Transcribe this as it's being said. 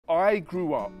I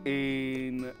grew up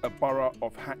in a borough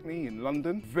of Hackney in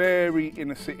London. Very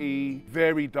inner city,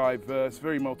 very diverse,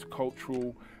 very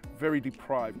multicultural, very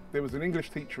deprived. There was an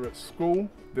English teacher at school.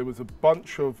 There was a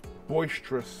bunch of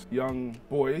boisterous young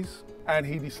boys, and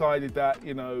he decided that,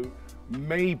 you know,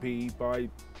 maybe by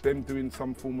them doing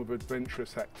some form of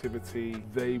adventurous activity,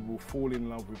 they will fall in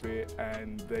love with it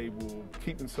and they will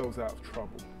keep themselves out of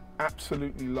trouble.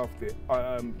 Absolutely loved it.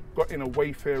 I got in a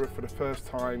Wayfarer for the first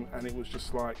time, and it was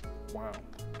just like, wow,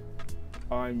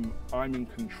 I'm in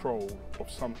control of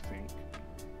something,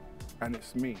 and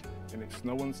it's me, and it's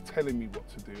no one's telling me what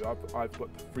to do. I've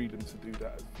got the freedom to do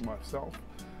that myself.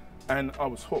 And I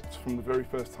was hooked from the very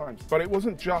first time. But it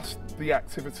wasn't just the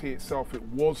activity itself, it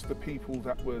was the people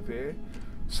that were there.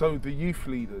 So the youth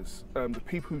leaders, the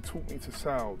people who taught me to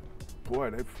sail, boy,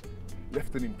 they've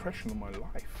left an impression on my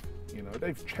life. You know,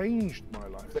 they've changed my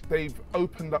life. They've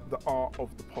opened up the art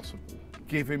of the possible,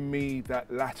 giving me that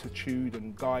latitude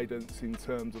and guidance in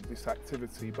terms of this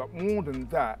activity. But more than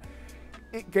that,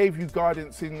 it gave you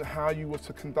guidance in how you were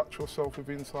to conduct yourself with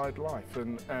inside life,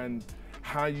 and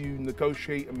how you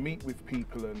negotiate and meet with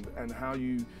people, and how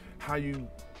you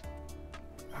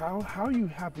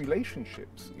have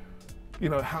relationships. You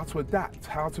know, how to adapt,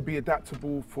 how to be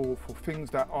adaptable for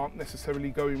things that aren't necessarily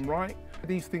going right.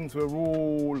 These things were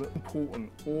all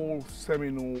important, all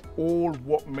seminal, all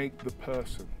what make the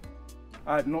person.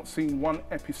 I had not seen one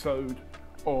episode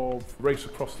of Race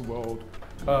Across the World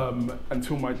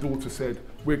until my daughter said,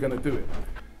 we're going to do it.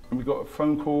 And we got a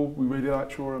phone call, we really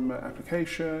liked your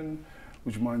application,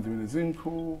 would you mind doing a Zoom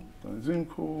call? Done a Zoom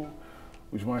call.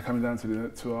 Would you mind coming down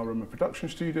to our production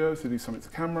studio to do something to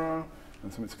camera?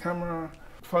 And something to camera.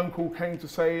 Phone call came to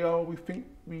say, oh, we think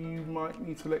we might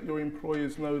need to let your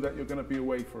employers know that you're going to be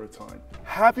away for a time.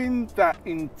 Having that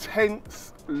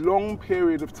intense, long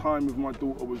period of time with my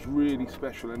daughter was really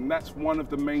special, and that's one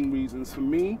of the main reasons for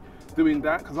me doing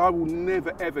that, because I will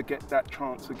never ever get that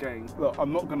chance again. Look,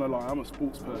 I'm not going to lie, I'm a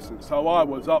sports person, so I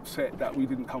was upset that we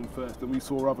didn't come first and we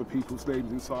saw other people's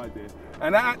names inside there.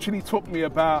 And that actually took me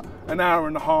about an hour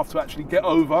and a half to actually get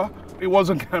over. It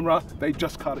wasn't camera, they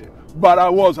just cut it. But I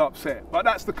was upset, but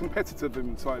that's the competitive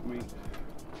inside me.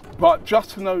 But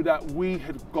just to know that we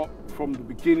had got from the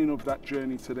beginning of that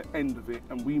journey to the end of it,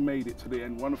 and we made it to the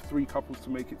end, one of 3 couples to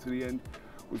make it to the end,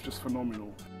 was just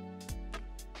phenomenal.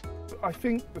 I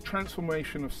think the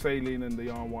transformation of sailing and the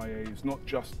RYA is not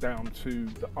just down to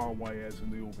the RYAs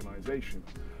and the organisation.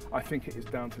 I think it is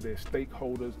down to their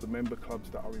stakeholders, the member clubs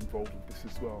that are involved with this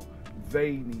as well.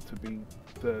 They need to be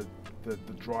the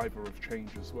driver of change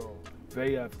as well.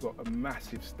 They have got a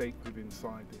massive stake within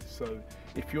inside this. So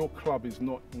if your club is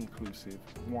not inclusive,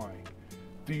 why?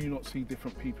 Do you not see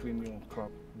different people in your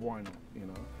club? Why not, you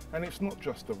know? And it's not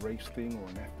just a race thing or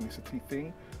an ethnicity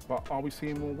thing, but are we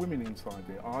seeing more women inside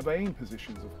there? Are they in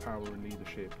positions of power and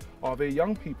leadership? Are there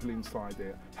young people inside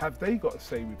there? Have they got a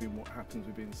say within what happens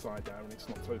within inside there, and it's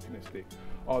not tokenistic?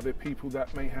 Are there people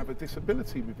that may have a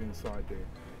disability within inside there?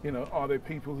 You know, are there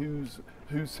people whose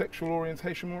sexual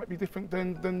orientation might be different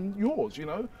than yours, you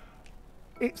know?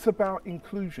 It's about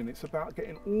inclusion. It's about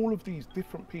getting all of these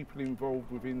different people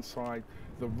involved with inside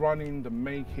the running, the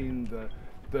making,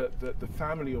 the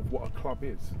family of what a club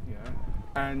is, yeah?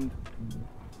 And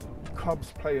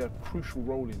clubs play a crucial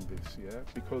role in this, yeah?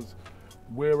 Because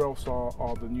where else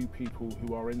are the new people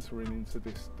who are entering into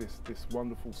this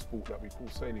wonderful sport that we call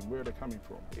sailing? Where are they coming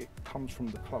from? It comes from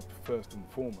the club first and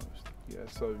foremost, yeah?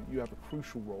 So you have a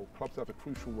crucial role, clubs have a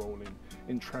crucial role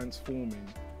in transforming,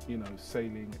 you know,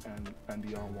 sailing and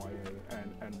the RYA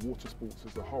and water sports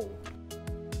as a whole.